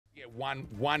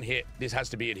one hit. This has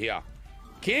to be it here.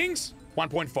 Kings,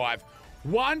 1.5.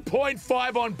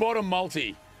 1.5 on bottom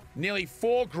multi. Nearly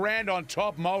 4 grand on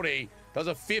top multi. Does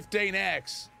a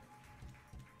 15x.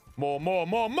 More.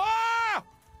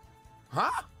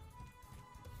 Huh?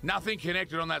 Nothing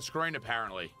connected on that screen,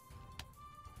 apparently.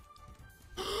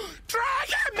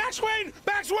 Dragon! Max win!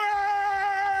 Max win!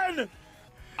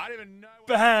 I don't even know.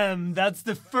 Bam! That's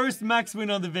the first max win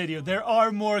on the video. There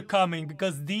are more coming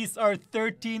because these are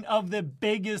 13 of the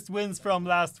biggest wins from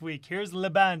last week. Here's Le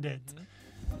Bandit.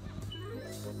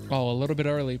 Oh, a little bit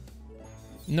early.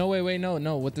 No, wait,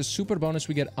 no. With the super bonus,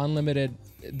 we get unlimited.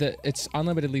 It's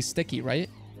unlimitedly sticky, right?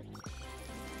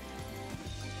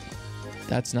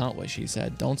 That's not what she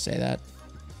said. Don't say that.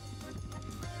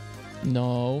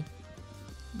 No.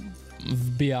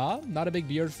 Yeah, not a big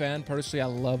beard fan. Personally, I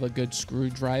love a good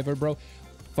screwdriver, bro.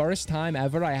 First time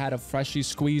ever I had a freshly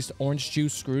squeezed orange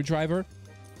juice screwdriver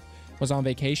was on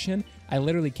vacation. I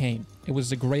literally came. It was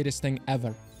the greatest thing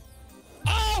ever.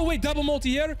 Oh, wait, double multi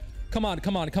here? Come on.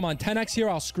 10x here,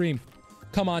 I'll scream.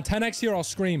 Come on, 10x here, I'll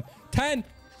scream. 10!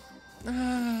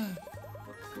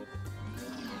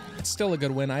 It's still a good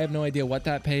win. I have no idea what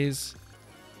that pays.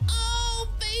 Oh,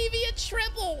 baby, a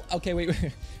triple. Okay, wait.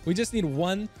 We just need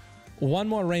one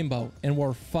more rainbow, and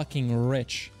we're fucking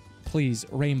rich. Please,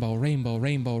 rainbow.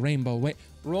 Wait.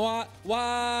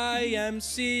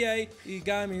 YMCA, you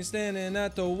got me standing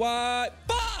at the Y.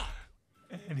 Bah!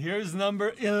 And here's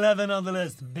number 11 on the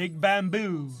list. Big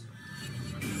Bamboo.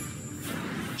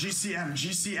 GCM.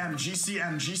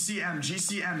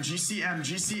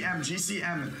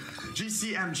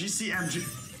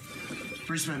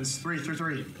 Three spins.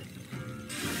 Three.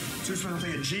 Two spins, I'll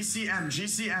take it.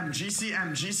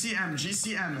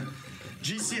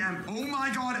 GCM. Oh my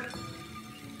god.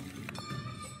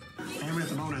 And we have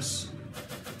the bonus.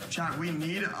 Chat, we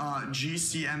need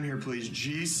GCM here, please.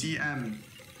 GCM.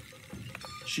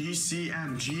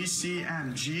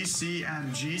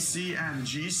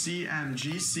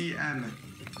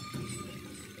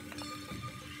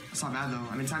 That's not bad though.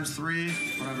 I mean, times 3,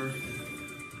 whatever.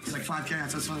 It's like 5K.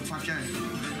 That's 5K.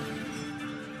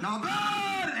 Not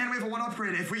bad! And we have a 1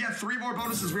 upgrade. If we get 3 more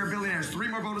bonuses, we are billionaires. 3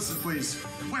 more bonuses, please.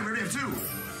 Wait, we already have 2.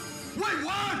 Wait,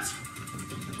 what?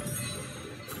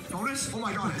 Bonus? Oh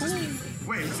my god.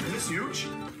 Wait, is this huge?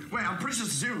 Wait, I'm pretty sure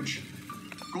this is huge.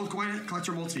 Gold coin,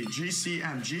 collector multi.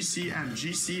 GCM.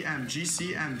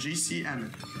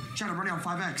 Chat, I'm running on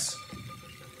 5x.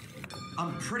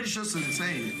 I'm pretty sure this is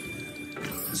insane.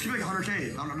 This could be like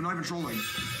 100K. I'm not even trolling.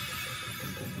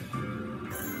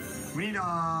 We need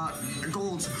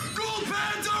gold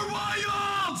Panda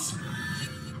Wilds!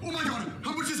 Oh my god,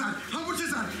 how much is that? How much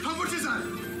is that?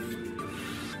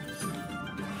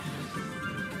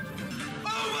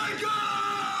 Oh my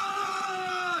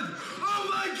god!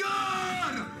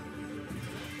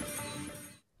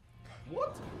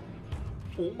 What?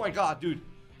 Oh my god, dude.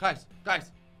 Guys, are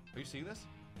you seeing this?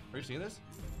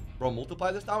 Bro,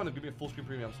 multiply this down and give me a full screen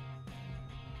premiums.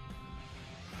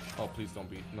 Oh, please don't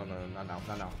be. No, not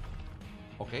now.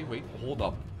 Okay, wait, hold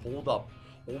up.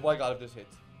 Oh my god, if this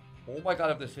hits. Oh my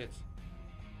god, if this hits.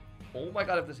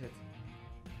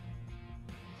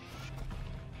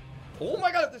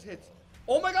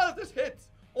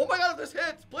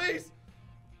 Please.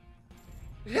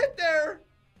 Hit there.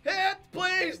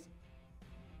 Please.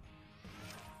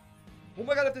 Oh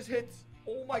my god, if this hits.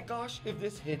 Oh my gosh, if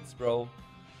this hits, bro.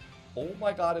 Oh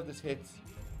my god, if this hits.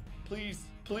 Please.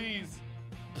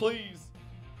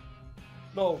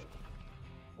 No.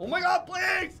 Oh my god,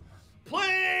 please!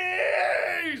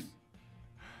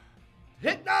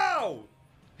 Hit now!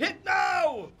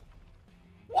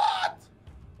 What?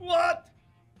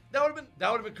 That would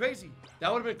have been crazy.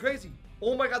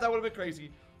 Oh my god, that would have been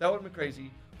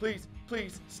crazy. Please,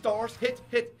 stars, hit.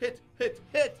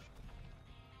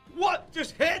 What?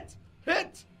 Just hit.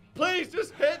 Please,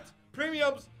 just hit.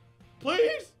 Premiums.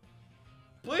 Please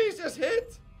just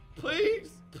hit.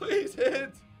 Please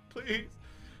hit.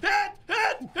 Hit!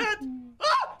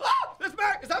 That's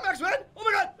max. Is that max win? Oh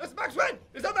my god, that's max win.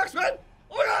 Is that max win?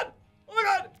 Oh my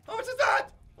god. How much is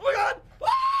that? Oh my god.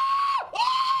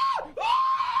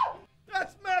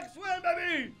 That's max win,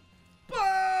 baby.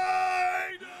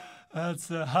 Bye. That's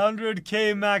a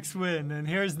 100K max win. And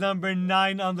here's number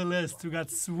 9 on the list. We got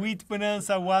Sweet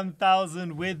Bonanza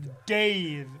 1000 with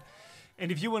Dave. And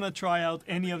if you want to try out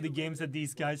any of the games that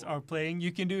these guys are playing,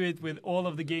 you can do it with all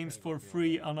of the games for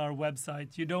free on our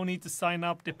website. You don't need to sign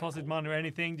up, deposit money or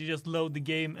anything. You just load the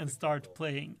game and start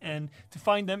playing. And to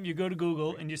find them, you go to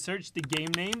Google and you search the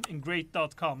game name in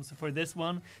great.com. So for this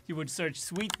one, you would search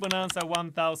Sweet Bonanza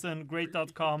 1000,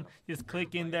 great.com. Just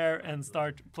click in there and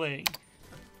start playing.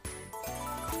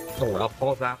 Oh, I'll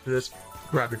pause after this.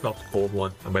 Grab yourself a cold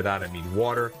one. And by that, I mean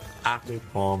water, apple,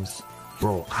 bombs.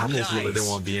 Bro, I almost really didn't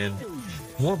want to be in.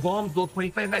 More bombs, though,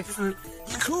 25x.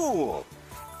 Cool.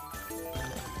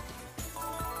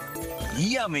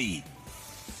 Yummy.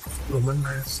 Remember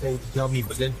I said yummy,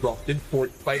 but then dropped in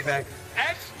 45x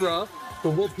extra. So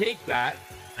we'll take that.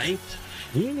 Right?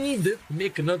 We need this to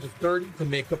make another 30 to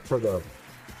make up for the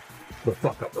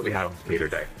fuck up that we had on Skater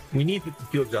Day. We need it to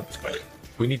feel justified.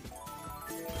 We need.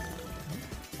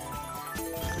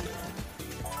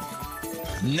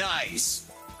 Nice.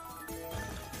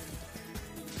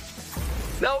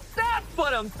 Now that's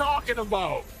what I'm talking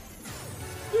about.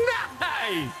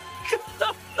 Nice.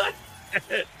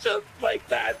 Just like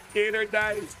that, Skater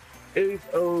Dice is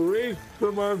erased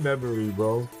from our memory,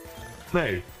 bro.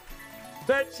 Nice.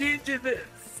 That changes it.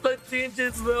 That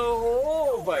changes the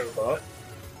whole vibe.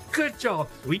 Good job,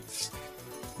 Sweets.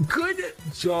 Good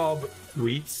job,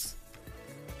 Sweets.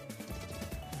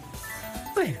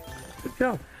 Man, good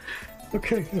job.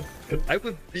 Okay. I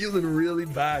was feeling really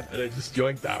bad and I just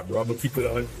joined that, bro. I'm gonna keep it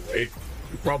on. Right?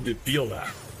 You probably feel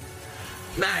that.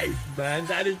 Nice, man.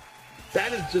 That is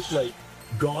just like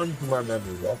gone from our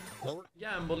memory, bro.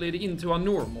 Gamble it into a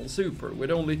normal super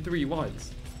with only 3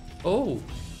 wilds. Oh.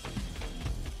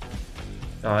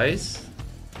 Guys.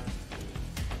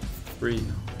 3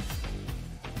 now.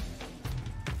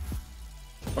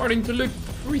 Starting to look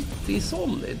pretty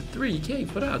solid. 3k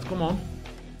for that, come on.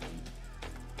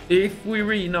 If we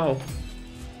re-know.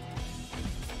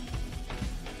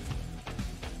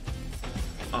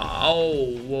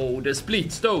 Oh, whoa, the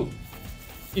splits though.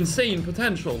 Insane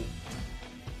potential.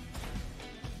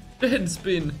 Dead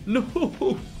spin, no!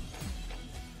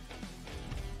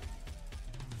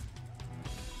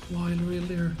 Wild reel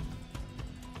there.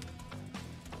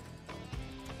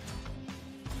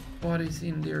 What is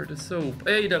in there? The soap.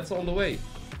 Hey, that's all the way.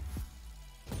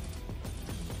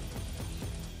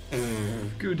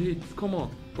 Good hit. Come on.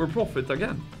 We're profit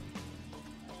again.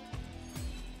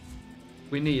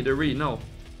 We need a re now.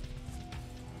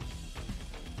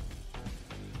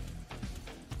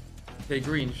 Okay,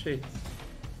 green shit.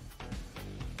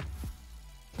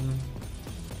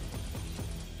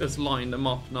 Just line them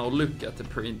up now. Look at the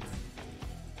print.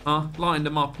 Huh? Line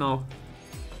them up now.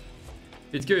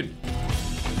 It's good.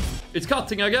 It's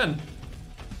cutting again.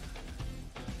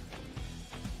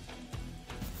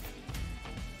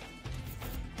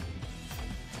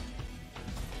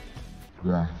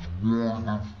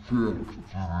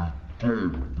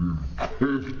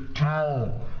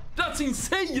 That's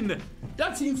insane!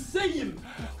 That's insane!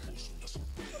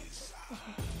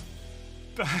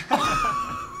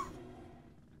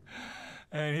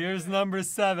 And here's number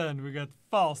 7. We got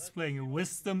Foss playing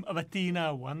Wisdom of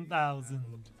Athena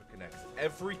 1000.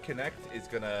 Every connect is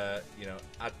gonna,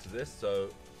 add to this, so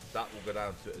that will go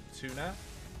down to a 2 now.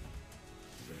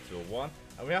 To a 1.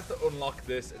 And we have to unlock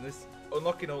this, and this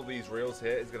unlocking all these reels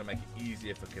here is gonna make it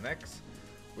easier for connects.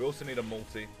 We also need a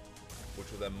multi,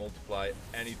 which will then multiply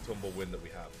any tumble win that we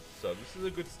have. So this is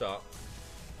a good start.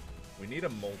 We need a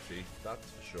multi, that's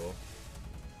for sure.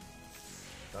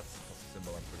 That's a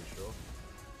symbol, I'm pretty sure.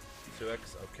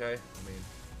 2x, okay. I mean,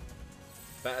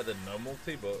 better than no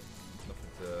multi, but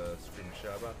nothing to scream and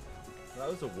shout about. No, that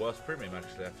was the worst premium,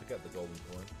 actually. I forget the golden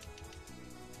coin.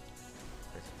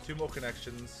 Okay, so 2 more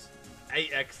connections.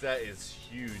 8x there is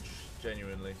huge,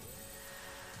 genuinely.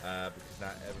 Because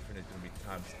now everything is going to be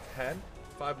times 10.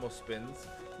 5 more spins.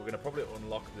 We're going to probably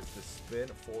unlock this to spin.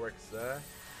 4x there.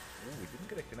 Ooh, we didn't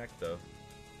get a connect, though.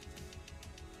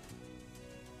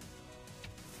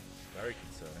 Very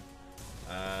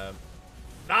concerning.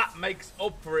 That makes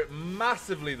up for it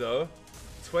massively, though.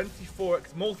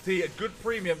 24x multi, a good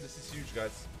premium. This is huge,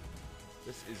 guys.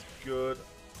 This is good.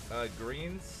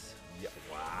 Greens. Yeah.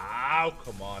 Wow.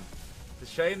 Come on.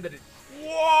 It's a shame that it.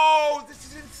 Whoa! This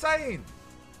is insane.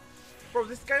 Bro,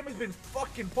 this game has been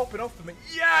fucking popping off for me.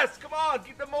 Yes! Come on!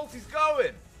 Keep the multis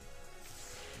going!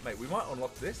 Mate, we might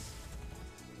unlock this.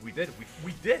 We did.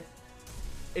 We did.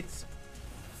 It's...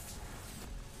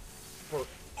 Bro.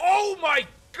 Oh my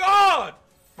god!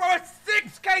 Bro, it's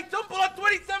 6k tumble on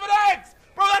 27x!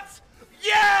 Bro, that's...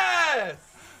 Yes!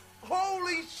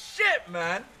 Holy shit,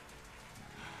 man!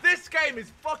 This game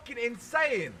is fucking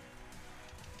insane.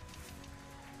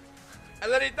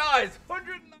 And then it dies.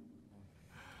 100...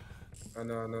 I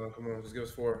know. Come on, just give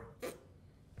us 4.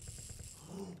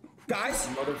 Guys,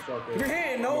 motherfucker. give your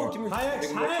hand. No, give me high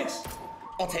X.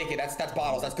 I'll take it. That's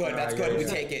bottles. That's good. That's good. We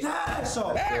take it.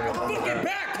 So back, fucking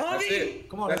back, Tommy.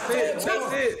 Come on. That's it.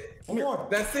 Come on.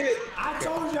 That's it. I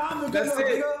told you I'm the good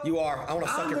one. You are. I want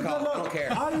to suck your cock. I don't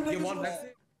care. You want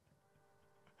that?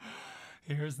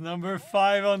 Here's number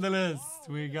 5 on the list.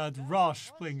 We got Rosh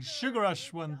playing Sugar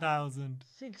Rush 1000.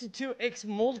 62x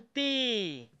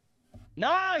multi.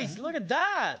 Nice, look at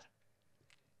that.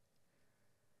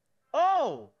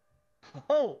 Oh,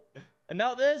 and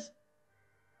now this.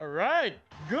 All right,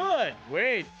 good.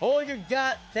 Wait, hold your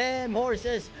goddamn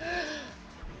horses.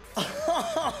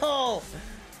 Oh,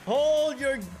 hold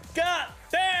your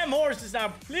goddamn horses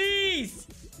now, please.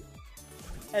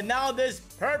 And now this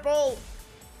purple.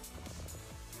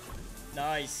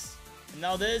 Nice. And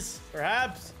now this,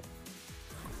 perhaps.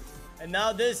 And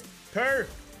now this,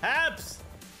 perhaps.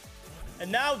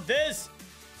 And now this,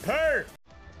 We'll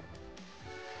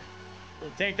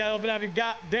take that open up your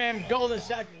goddamn golden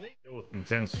shack.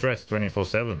 Intense stress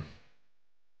 24/7.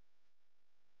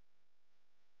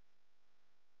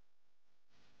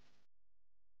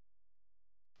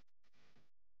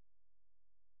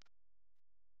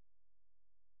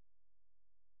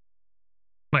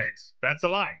 Wait, that's a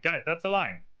line, guys. That's a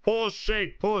line. Pause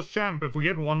shake, pause champ. If we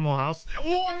get one more house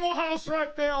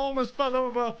right there, almost fell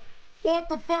over. What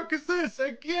the fuck is this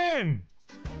again?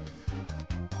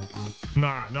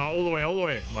 Nah, all the way.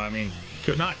 Well, I mean,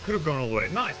 could have gone all the way.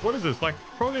 Nice. What is this? Like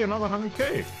probably another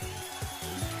 100k.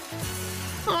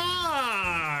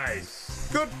 Nice.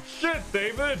 Good shit,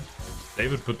 David.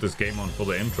 David put this game on for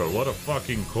the intro. What a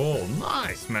fucking call.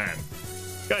 Nice, man.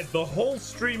 Guys, the whole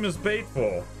stream is paid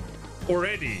for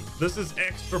already. This is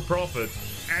extra profit,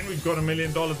 and we've got $1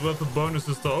 million worth of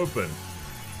bonuses to open.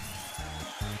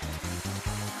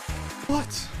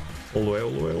 What? All the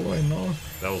way, no.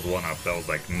 That was one up. That was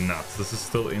like nuts. This is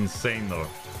still insane though.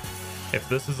 If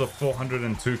this is a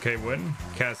 402k win,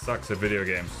 Kaz sucks at video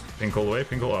games. Pink all the way,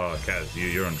 pink all. Oh, Kaz,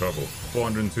 you're in trouble.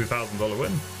 $402,000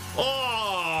 win.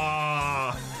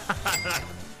 Oh!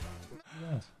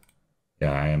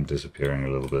 Yeah, I am disappearing a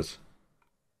little bit.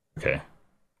 Okay.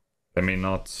 Let me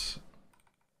not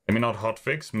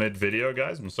hotfix mid-video,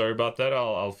 guys. I'm sorry about that.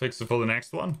 I'll fix it for the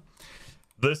next one.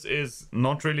 This is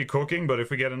not really cooking, but if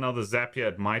we get another Zapier,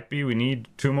 it might be. We need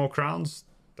 2 more crowns.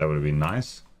 That would have been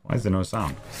nice. Why is there no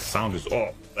sound? Sound is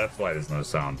off. That's why there's no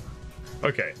sound.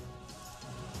 Okay.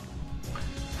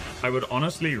 I would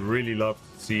honestly really love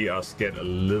to see us get a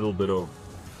little bit of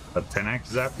a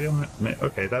 10x Zapier.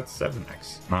 Okay, that's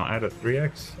 7x. Now add a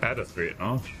 3x. Add a 3.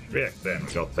 No? 3x then.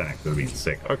 We got 10x. That would have been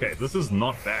sick. Okay, this is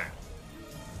not bad.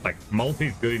 Like,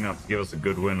 multi's good enough to give us a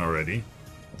good win already.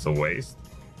 It's a waste.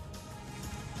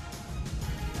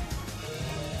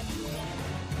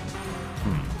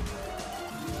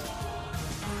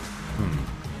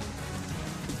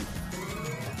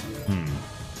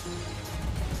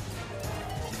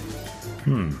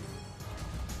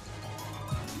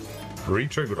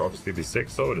 Retrig would obviously be sick,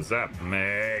 so would a zap.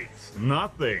 Mate,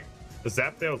 nothing. The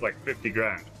zap there was like 50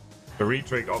 grand. The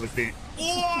retrig obviously.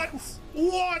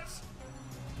 What?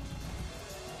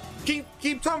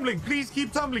 Keep tumbling, please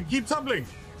keep tumbling.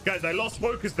 Guys, I lost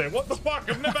focus there. What the fuck?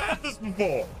 I've never had this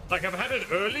before. Like, I've had it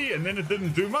early and then it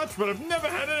didn't do much, but I've never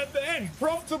had it at the end.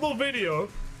 Profitable video.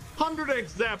 100x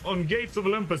zap on Gates of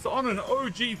Olympus on an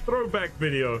OG throwback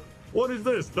video. What is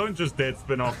this? Don't just dead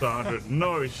spin off the 100.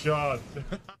 No shot.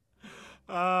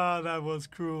 Ah, that was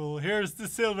cruel. Here's the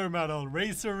silver medal.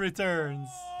 Racer returns.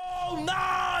 Oh,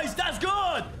 nice! That's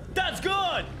good! That's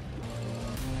good!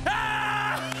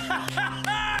 Ah!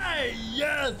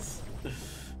 Yes!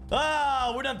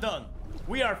 Ah, we're not done.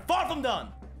 We are far from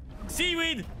done.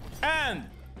 Seaweed and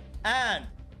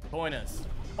pointers.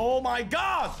 Oh my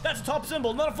god! That's top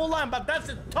symbol. Not a full line, but that's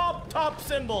a top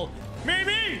symbol.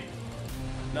 Maybe!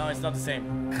 No, it's not the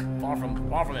same. Far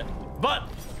from it. But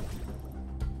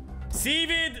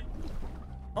Seaweed.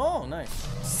 Oh, nice.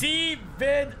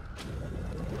 Seaweed.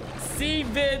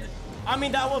 I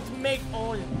mean, that would make.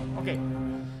 Oh, okay.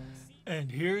 And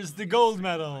here's the gold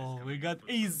medal. We got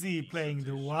Ayzee playing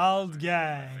the Wild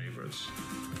Gang. Favorites. I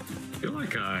feel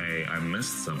like I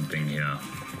missed something here.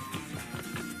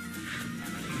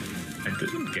 I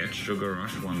didn't get Sugar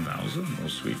Rush 1000 or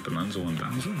Sweet Bonanza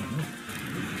 1000.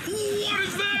 What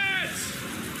is that?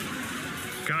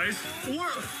 Guys,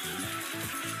 what?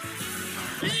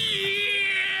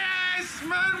 Yes,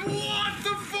 man! What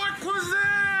the fuck was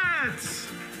that?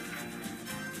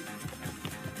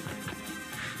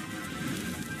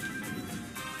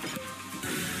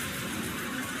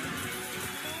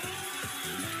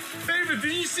 David,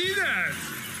 did you see that?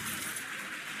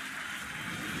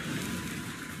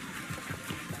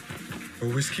 Oh,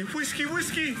 whiskey.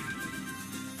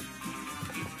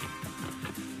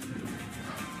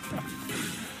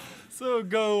 So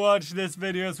go watch this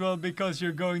video as well because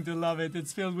you're going to love it.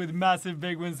 It's filled with massive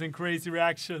big wins and crazy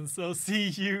reactions. So see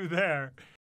you there.